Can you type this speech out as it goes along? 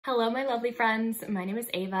Hello, my lovely friends. My name is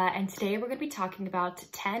Ava, and today we're going to be talking about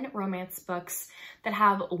 10 romance books that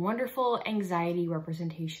have wonderful anxiety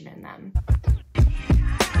representation in them.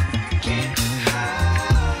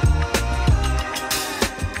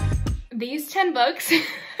 These 10 books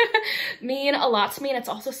mean a lot to me, and it's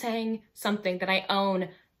also saying something that I own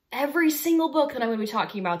every single book that I'm going to be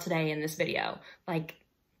talking about today in this video. Like,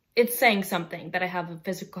 it's saying something that I have a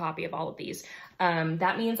physical copy of all of these.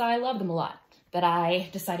 That means I love them a lot, that I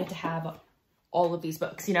decided to have all of these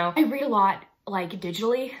books, you know? I read a lot, like,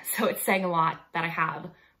 digitally, so it's saying a lot that I have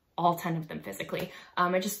all 10 of them physically.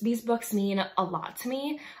 These books mean a lot to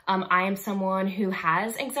me. I am someone who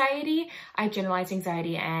has anxiety. I have generalized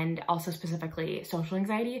anxiety and also specifically social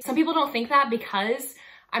anxiety. Some people don't think that because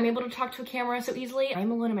I'm able to talk to a camera so easily.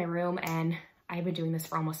 I'm alone in my room and I've been doing this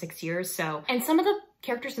for almost 6 years, and some of the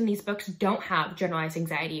characters in these books don't have generalized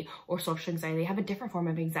anxiety or social anxiety. They have a different form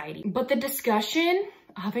of anxiety. But the discussion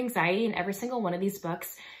of anxiety in every single one of these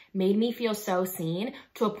books made me feel so seen,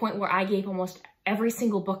 to a point where I gave almost every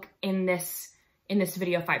single book in this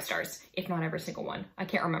video 5 stars, if not every single one. I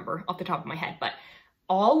can't remember off the top of my head, but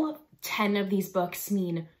all 10 of these books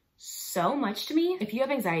mean so much to me. If you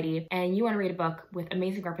have anxiety and you want to read a book with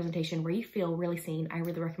amazing representation where you feel really seen, I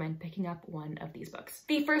really recommend picking up one of these books.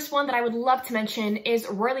 The first one that I would love to mention is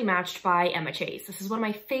Royally Matched by Emma Chase. This is one of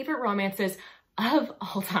my favorite romances of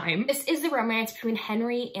all time. This is the romance between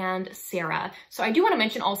Henry and Sarah. So I do want to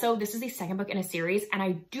mention also, this is the second book in a series, and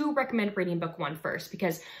I do recommend reading book 1 first,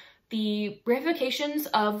 because the ramifications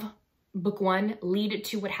of book 1 lead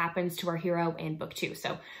to what happens to our hero in book 2.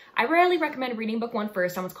 So I rarely recommend reading book 1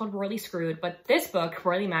 first. It's called Royally Screwed, but this book,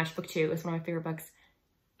 Royally Matched book 2, is one of my favorite books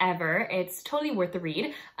ever. It's totally worth the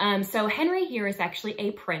read. So Henry here is actually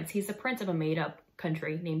a prince. He's a prince of a made-up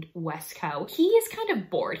country named xoxo. He is kind of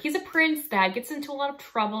bored. He's a prince that gets into a lot of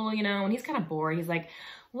trouble, you know, and he's kind of bored. He's like,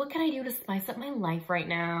 what can I do to spice up my life right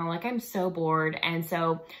now? Like, I'm so bored. And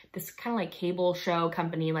so this kind of like cable show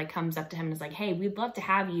company like comes up to him and is like, hey, we'd love to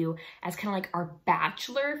have you as kind of like our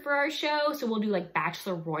bachelor for our show. So we'll do like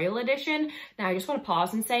Bachelor Royal Edition. Now I just want to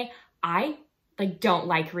pause and say, I don't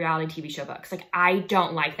like reality TV show books. Like, I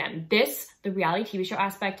don't like them. The reality TV show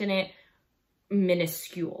aspect in it,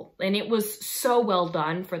 minuscule, and it was so well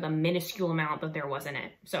done for the minuscule amount that there was in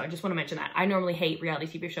it. So I just want to mention that. I normally hate reality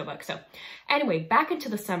TV show books. So anyway, back into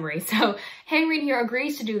the summary. So Henry here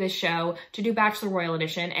agrees to do this show, to do Bachelor Royal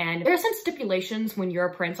Edition, and there are some stipulations when you're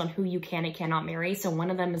a prince on who you can and cannot marry. So one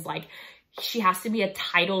of them is like, she has to be a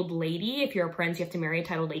titled lady. If you're a prince, you have to marry a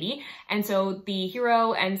titled lady. And so the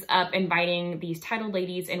hero ends up inviting these titled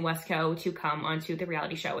ladies in xoxo to come onto the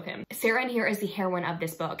reality show with him. Sarah in here is the heroine of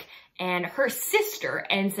this book, and her sister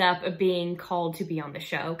ends up being called to be on the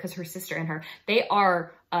show because her sister and her, they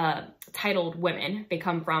are titled women. They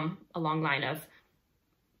come from a long line of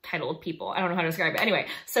titled people. I don't know how to describe it. Anyway,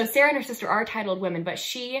 so Sarah and her sister are titled women, but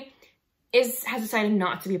she has decided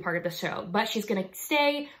not to be a part of the show, but she's gonna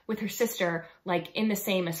stay with her sister, like in the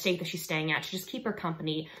same estate that she's staying at, to just keep her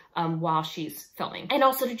company while she's filming. And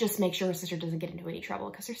also to just make sure her sister doesn't get into any trouble,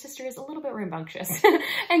 because her sister is a little bit rambunctious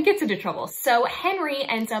and gets into trouble. So Henry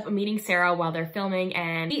ends up meeting Sarah while they're filming,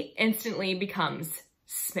 and he instantly becomes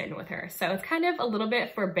smitten with her. So it's kind of a little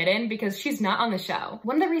bit forbidden because she's not on the show.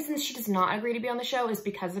 One of the reasons she does not agree to be on the show is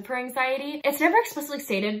because of her anxiety. It's never explicitly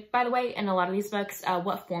stated, by the way, in a lot of these books,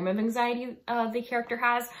 what form of anxiety the character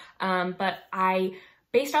has. But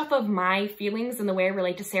based off of my feelings and the way I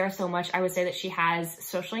relate to Sarah so much, I would say that she has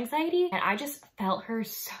social anxiety, and I just felt her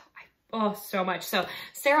so much. So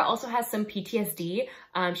Sarah also has some PTSD.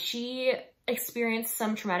 She experienced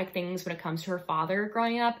some traumatic things when it comes to her father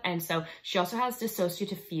growing up, and so she also has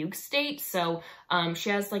dissociative fugue state. So she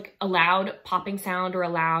has like a loud popping sound or a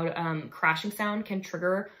loud crashing sound can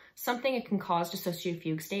trigger something. It can cause dissociative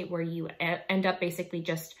fugue state where you end up basically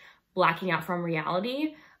just blacking out from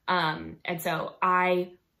reality. And so I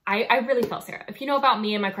really felt Sarah. If you know about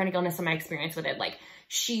me and my chronic illness and my experience with it, like,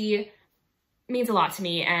 she means a lot to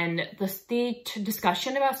me, and the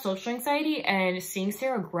discussion about social anxiety and seeing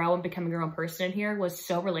Sarah grow and becoming her own person in here was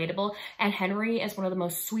so relatable. And Henry is one of the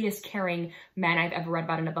most sweetest, caring men I've ever read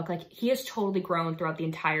about in a book. Like, he has totally grown throughout the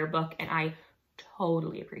entire book, and I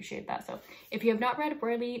totally appreciate that. So if you have not read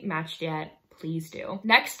Royally Matched yet, please do.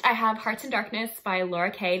 Next, I have Hearts in Darkness by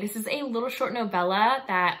Laura Kay. This is a little short novella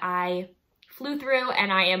that I flew through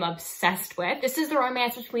and I am obsessed with. This is the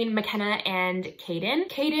romance between McKenna and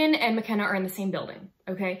Caden. Caden and McKenna are in the same building,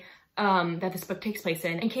 okay? that this book takes place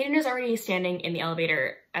in. And Caden is already standing in the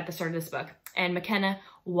elevator at the start of this book, and McKenna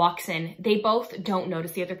walks in. They both don't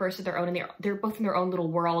notice the other person. They're both in their own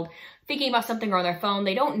little world, thinking about something or on their phone.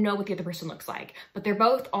 They don't know what the other person looks like, but they're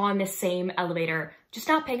both on the same elevator, just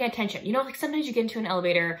not paying attention. You know, like sometimes you get into an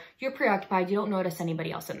elevator, you're preoccupied, you don't notice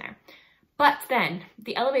anybody else in there. But then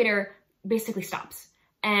the elevator basically stops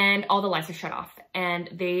and all the lights are shut off, and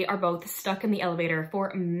they are both stuck in the elevator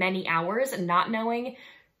for many hours, not knowing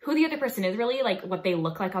who the other person is really, like what they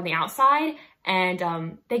look like on the outside.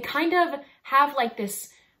 And they kind of have like this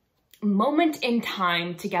moment in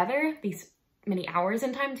time together, these many hours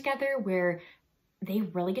in time together, where they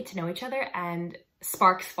really get to know each other and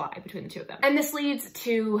sparks fly between the two of them. And this leads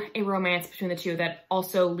to a romance between the two that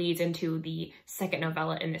also leads into the second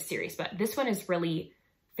novella in this series. But this one is really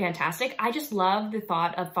fantastic. I just love the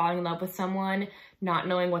thought of falling in love with someone, not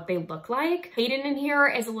knowing what they look like. Hayden in here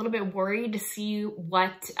is a little bit worried to see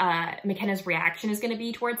what McKenna's reaction is going to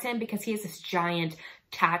be towards him, because he is this giant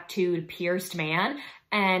tattooed, pierced man.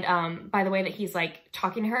 And by the way that he's like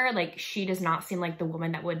talking to her, like she does not seem like the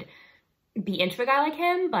woman that would be into a guy like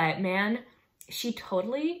him, but man, she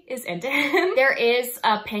totally is into him. There is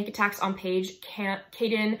panic attacks on page.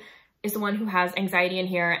 Caden is the one who has anxiety in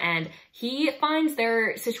here, and he finds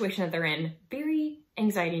their situation that they're in very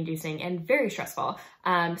anxiety inducing and very stressful.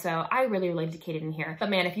 So I really related to Caden in here. But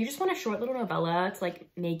man, if you just want a short little novella to like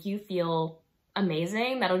make you feel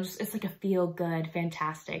amazing, it's like a feel good,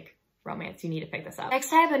 fantastic romance, you need to pick this up.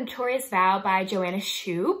 Next I have A Notorious Vow by Joanna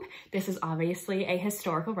Shoup. This is obviously a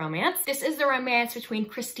historical romance. This is the romance between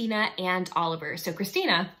Christina and Oliver. So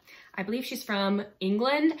Christina, I believe she's from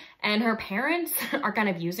England, and her parents are kind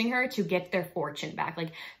of using her to get their fortune back.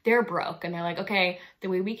 Like they're broke, and they're like, okay, the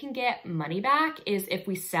way we can get money back is if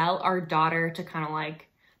we sell our daughter to kind of like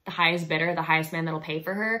the highest bidder, the highest man that'll pay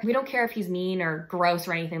for her. We don't care if he's mean or gross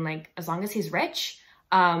or anything, like as long as he's rich,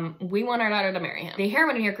 we want our daughter to marry him. The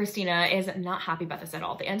heroine here, Christina, is not happy about this at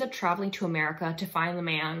all. They end up traveling to America to find the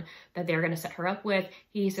man that they're gonna set her up with.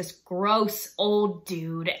 He's this gross old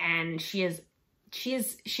dude, and she's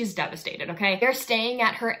devastated, okay? They're staying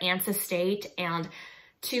at her aunt's estate, and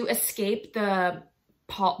to escape the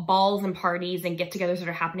balls and parties and get-togethers that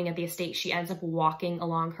are happening at the estate, she ends up walking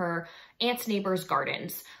along her aunt's neighbor's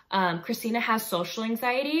gardens. Christina has social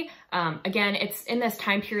anxiety. Again, it's in this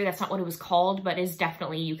time period, that's not what it was called, but is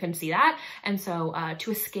definitely, you can see that. And so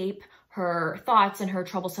to escape her thoughts and her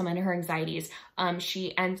troublesome and her anxieties,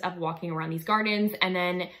 she ends up walking around these gardens, and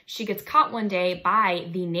then she gets caught one day by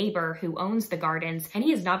the neighbor who owns the gardens, and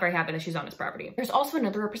he is not very happy that she's on his property. There's also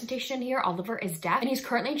another representation here. Oliver is deaf, and he's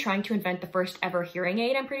currently trying to invent the first ever hearing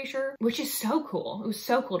aid, I'm pretty sure, which is so cool. It was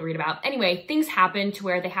so cool to read about. Anyway, things happen to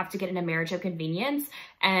where they have to get in a marriage of convenience,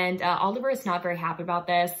 and Oliver is not very happy about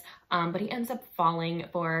this. But he ends up falling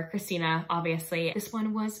for Christina, obviously. This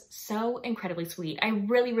one was so incredibly sweet. I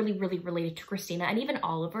really, really, really related to Christina and even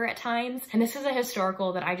Oliver at times. And this is a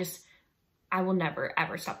historical that I will never,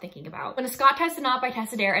 ever stop thinking about. When a Scot Ties the Knot by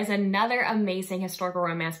Tessa Dare is another amazing historical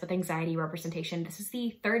romance with anxiety representation. This is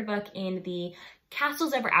the third book in the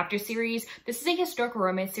Castles Ever After series. This is a historical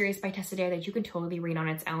romance series by Tessa Dare that you can totally read on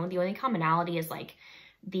its own. The only commonality is like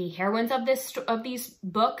the heroines of these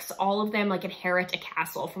books, all of them like inherit a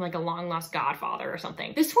castle from like a long lost godfather or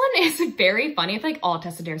something. This one is very funny. I feel like all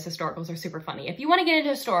Tessa Dare's historicals are super funny. If you want to get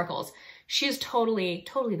into historicals, she is totally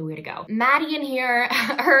the way to go. Maddie in here,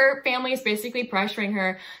 her family is basically pressuring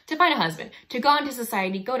her to find a husband, to go into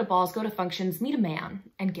society, go to balls, go to functions, meet a man,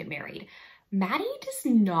 and get married. Maddie does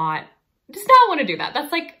not want to do that.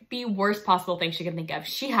 That's like the worst possible thing she can think of.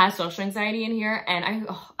 She has social anxiety in here, and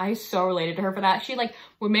I so related to her for that. She like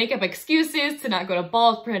would make up excuses to not go to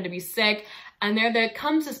balls, pretend to be sick, and there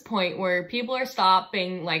comes this point where people are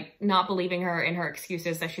stopping, like not believing her in her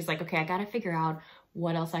excuses, that she's like, okay, I gotta figure out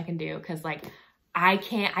what else I can do, because like I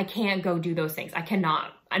can't go do those things. I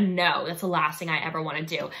cannot. No, that's the last thing I ever want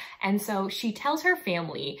to do. And so she tells her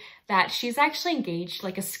family that she's actually engaged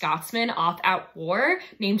like a Scotsman off at war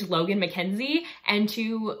named Logan Mackenzie, and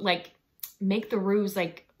to like make the ruse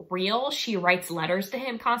like real, she writes letters to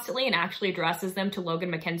him constantly and actually addresses them to Logan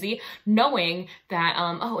Mackenzie, knowing that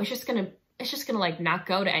oh, it's just gonna like not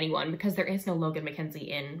go to anyone because there is no Logan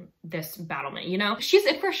Mackenzie in this battlement, you know? She's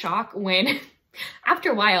in for shock when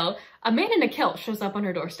after a while, a man in a kilt shows up on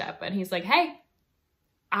her doorstep, and he's like, hey,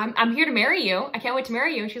 I'm here to marry you. I can't wait to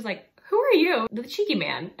marry you. And she's like, who are you? The cheeky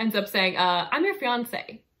man ends up saying, I'm your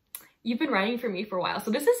fiance. You've been writing for me for a while.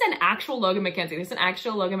 So this is an actual Logan Mackenzie. This is an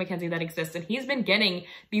actual Logan Mackenzie that exists, and he's been getting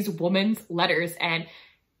these women's letters, and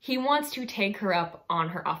he wants to take her up on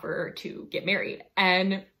her offer to get married.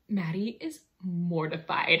 And Maddie is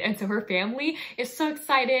mortified. And so her family is so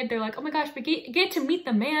excited. They're like, oh my gosh, we get to meet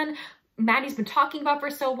the man Maddie's been talking about for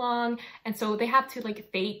so long. And so they have to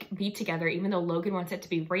like fake be together, even though Logan wants it to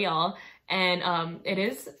be real. And it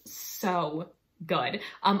is so good.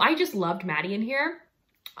 I just loved Maddie in here,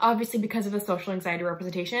 obviously because of the social anxiety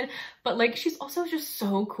representation, but like she's also just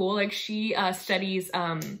so cool. Like she studies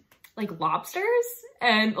like lobsters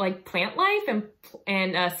and like plant life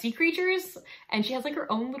and sea creatures, and she has like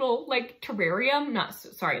her own little like terrarium,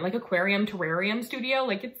 like aquarium terrarium studio.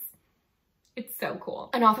 Like it's so cool.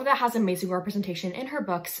 An author that has amazing representation in her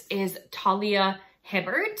books is Talia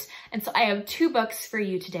Hibbert. And so I have 2 books for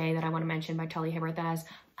you today that I want to mention by Talia Hibbert that has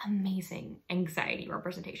amazing anxiety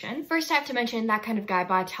representation. First, I have to mention That Kind of Guy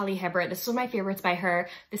by Talia Hibbert. This is one of my favorites by her.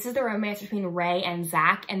 This is the romance between Ray and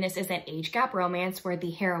Zach, and this is an age gap romance where the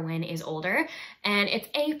heroine is older, and it's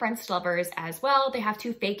a friends to lovers as well. They have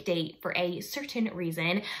to fake date for a certain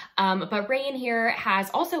reason, but Ray in here has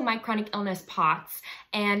also my chronic illness POTS,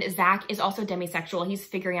 and Zach is also demisexual. He's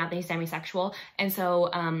figuring out that he's demisexual, and so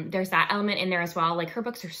there's that element in there as well. Like her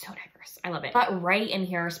books are so diverse. I love it. But Ray in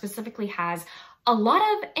here specifically has a lot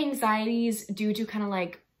of anxieties due to kind of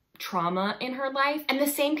like trauma in her life. And the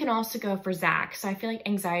same can also go for Zach. So I feel like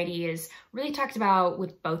anxiety is really talked about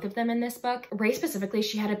with both of them in this book. Ray specifically,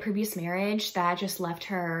 she had a previous marriage that just left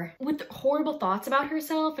her with horrible thoughts about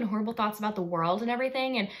herself and horrible thoughts about the world and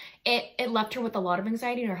everything. And it left her with a lot of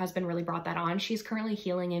anxiety, and her husband really brought that on. She's currently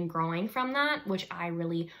healing and growing from that, which I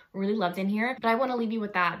really, really loved in here. But I want to leave you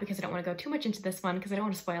with that because I don't want to go too much into this one because I don't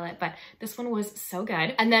want to spoil it, but this one was so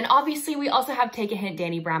good. And then obviously we also have Take a Hint,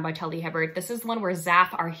 Danny Brown by Talia Hibbert. This is one where Zaf,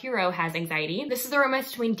 our hero, has anxiety. This is the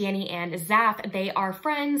romance between Danny and Zaf. They are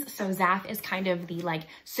friends. So Zaf is kind of the like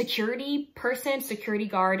security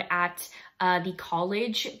guard at the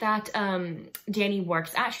college that Danny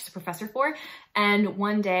works at. She's a professor for. And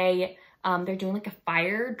one day they're doing like a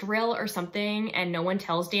fire drill or something, and no one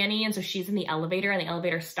tells Danny, and so she's in the elevator and the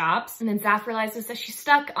elevator stops. And then Zaf realizes that she's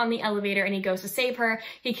stuck on the elevator, and he goes to save her.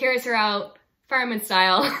 He carries her out fireman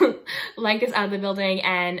style, like this, out of the building,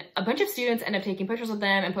 and a bunch of students end up taking pictures of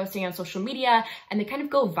them and posting on social media, and they kind of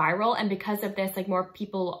go viral. And because of this, like more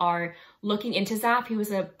people are looking into Zaf. He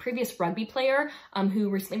was a previous rugby player who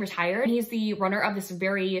recently retired. He's the runner of this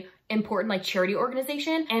very important like charity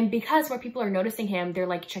organization, and because more people are noticing him, they're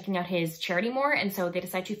like checking out his charity more, and so they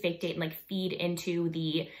decide to fake date and like feed into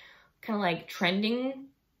the kind of like trending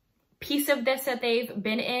piece of this that they've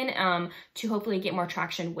been in to hopefully get more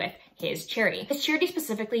traction with his charity. His charity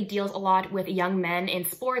specifically deals a lot with young men in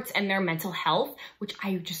sports and their mental health, which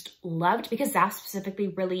I just loved because Zaf specifically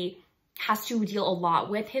really has to deal a lot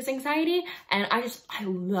with his anxiety, and I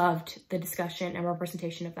loved the discussion and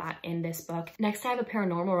representation of that in this book. Next, I have a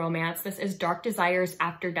paranormal romance. This is Dark Desires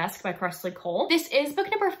After Dusk by Presley Cole. This is book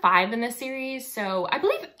number 5 in this series, so I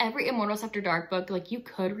believe every Immortals After Dark book like you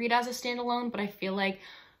could read as a standalone, but I feel like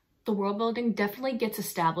the world building definitely gets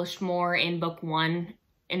established more in book 1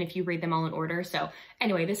 and if you read them all in order. So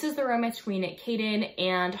anyway, this is the romance between Caden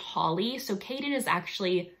and Holly. So Caden is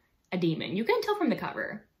actually a demon. You can tell from the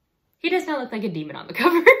cover. He does not look like a demon on the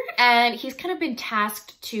cover. And he's kind of been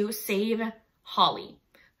tasked to save Holly,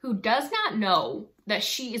 who does not know that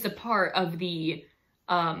she is a part of the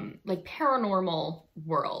like paranormal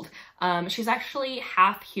world. She's actually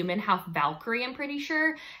half human, half Valkyrie, I'm pretty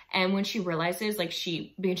sure. And when she realizes, like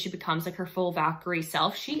when she becomes like her full Valkyrie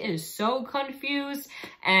self, she is so confused.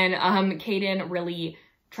 And Caden really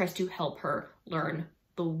tries to help her learn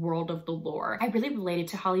the world of the lore. I really related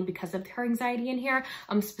to Holly because of her anxiety in here.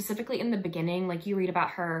 Specifically in the beginning, like you read about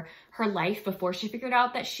her life before she figured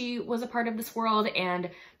out that she was a part of this world, and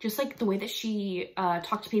just like the way that she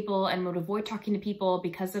talked to people and would avoid talking to people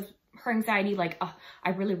because of her anxiety. Like I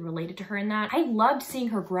really related to her in that. I loved seeing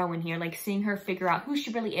her grow in here, like seeing her figure out who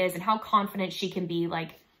she really is and how confident she can be.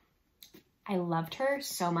 Like I loved her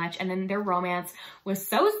so much. And then their romance was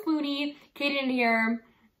so spoony. Caden in here,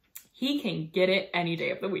 he can get it any day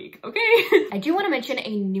of the week, okay? I do want to mention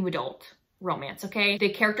a new adult romance, okay? The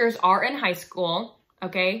characters are in high school,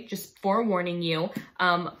 okay? Just forewarning you.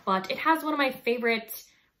 But it has one of my favorite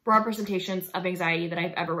representations of anxiety that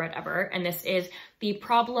I've ever read ever, and this is The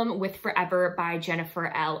Problem with Forever by Jennifer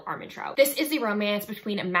L. Armentrout. This is the romance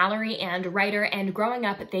between Mallory and Ryder, and growing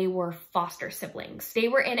up, they were foster siblings. They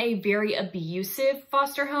were in a very abusive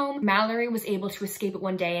foster home. Mallory was able to escape it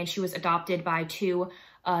one day, and she was adopted by 2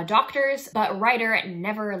 doctors, but Ryder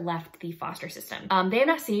never left the foster system. They have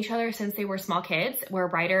not seen each other since they were small kids, where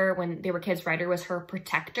Ryder, when they were kids, Ryder was her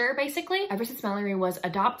protector, basically. Ever since Mallory was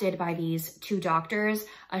adopted by these 2 doctors,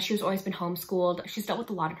 she has always been homeschooled. She's dealt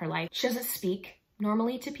with a lot in her life. She doesn't speak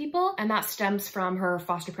normally to people, and that stems from her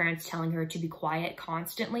foster parents telling her to be quiet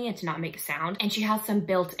constantly and to not make a sound. And she has some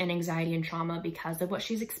built-in anxiety and trauma because of what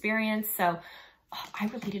she's experienced. So I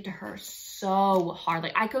related to her so hard.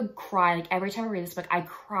 Like I could cry, like every time I read this book, I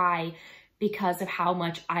cry because of how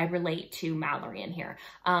much I relate to Mallory in here.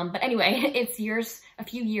 But anyway, it's a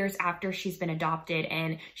few years after she's been adopted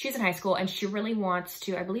and she's in high school, and she really wants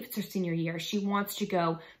to, I believe it's her senior year, she wants to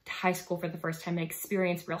go to high school for the first time and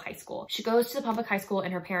experience real high school. She goes to the public high school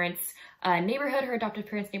in her parents' neighborhood, her adopted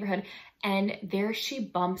parents' neighborhood, and there she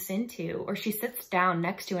bumps into, or she sits down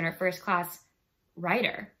next to in her first class,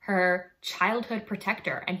 Ryder, her childhood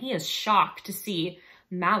protector, and he is shocked to see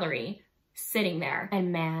Mallory sitting there.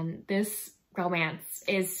 And man, this romance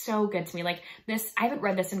is so good to me. Like this, I haven't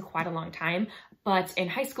read this in quite a long time, but in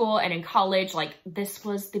high school and in college, like this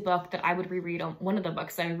was the book that I would reread, one of the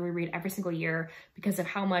books that I would reread every single year because of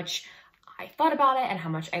how much I thought about it and how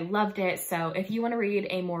much I loved it. So if you want to read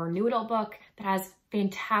a more new adult book that has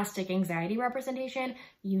fantastic anxiety representation,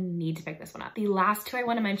 you need to pick this one up. The last two I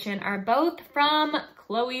want to mention are both from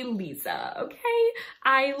Chloe Lisa, okay?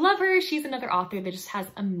 I love her. She's another author that just has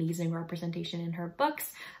amazing representation in her books.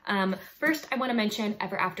 First, I want to mention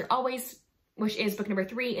Ever After Always, which is book number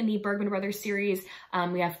 3 in the Bergman Brothers series.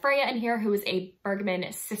 We have Freya in here, who is a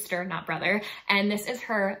Bergman sister, not brother, and this is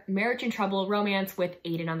her marriage in trouble romance with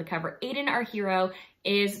Aiden on the cover. Aiden, our hero,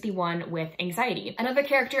 is the one with anxiety. Another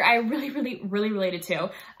character I really related to.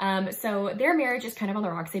 So their marriage is kind of on the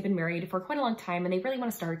rocks. They've been married for quite a long time and they really want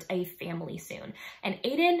to start a family soon. And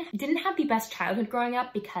Aiden didn't have the best childhood growing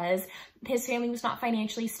up because his family was not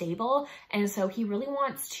financially stable. And so he really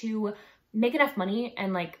wants to make enough money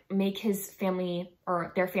and like make his family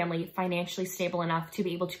or their family financially stable enough to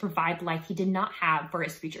be able to provide the life he did not have for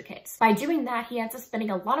his future kids. By doing that, he ends up spending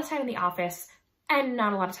a lot of time in the office and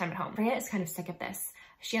not a lot of time at home. Freya is kind of sick of this.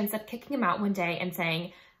 She ends up kicking him out one day and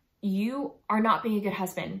saying, "You are not being a good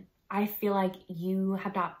husband. I feel like you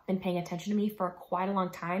have not been paying attention to me for quite a long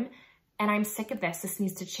time, and I'm sick of this. This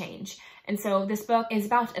needs to change." And so this book is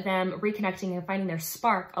about them reconnecting and finding their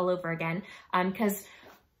spark all over again. Because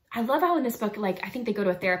I love how in this book, like, I think they go to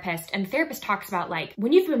a therapist and the therapist talks about like,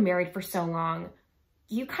 when you've been married for so long,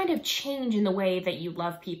 you kind of change in the way that you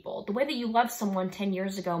love people. The way that you love someone 10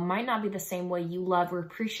 years ago might not be the same way you love or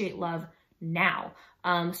appreciate love now.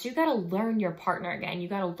 So you gotta learn your partner again. You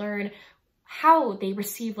gotta learn how they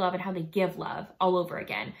receive love and how they give love all over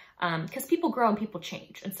again. Because people grow and people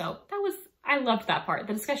change. And so I loved that part.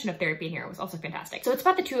 The discussion of therapy in here was also fantastic. So it's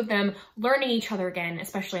about the two of them learning each other again,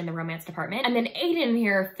 especially in the romance department. And then Aiden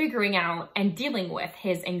here figuring out and dealing with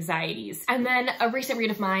his anxieties. And then a recent read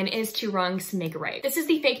of mine is Tu Rung's Make It Right. This is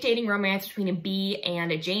the fake dating romance between B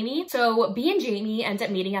and Jamie. So B and Jamie end up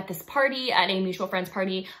meeting at this party, at a mutual friend's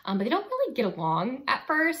party, but they don't really get along at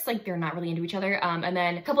first. Like they're not really into each other. And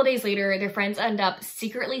then a couple days later, their friends end up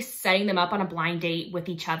secretly setting them up on a blind date with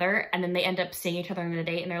each other. And then they end up seeing each other on the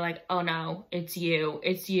date and they're like, "Oh no, it's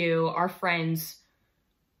you, our friends,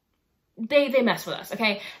 they mess with us,"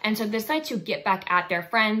 okay? And so they decide to get back at their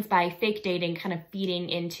friends by fake dating, kind of feeding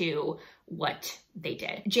into what they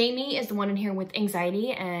did. Jamie is the one in here with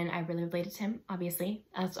anxiety, and I really related to him, obviously.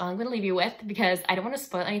 That's all I'm gonna leave you with because I don't want to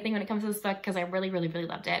spoil anything when it comes to this book because I really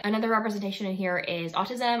loved it. Another representation in here is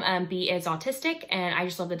autism. B is autistic, and I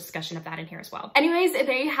just love the discussion of that in here as well. Anyways,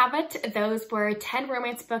 there you have it. Those were 10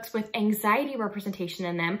 romance books with anxiety representation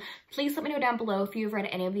in them. Please let me know down below if you've read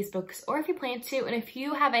any of these books or if you plan to, and if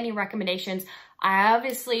you have any recommendations. I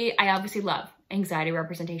obviously love anxiety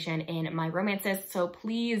representation in my romances, so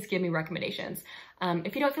please give me recommendations.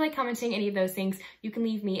 If you don't feel like commenting any of those things, you can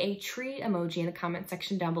leave me a tree emoji in the comment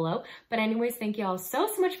section down below. But anyways, thank you all so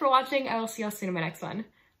much for watching. I will see y'all soon in my next one.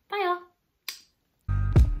 Bye y'all.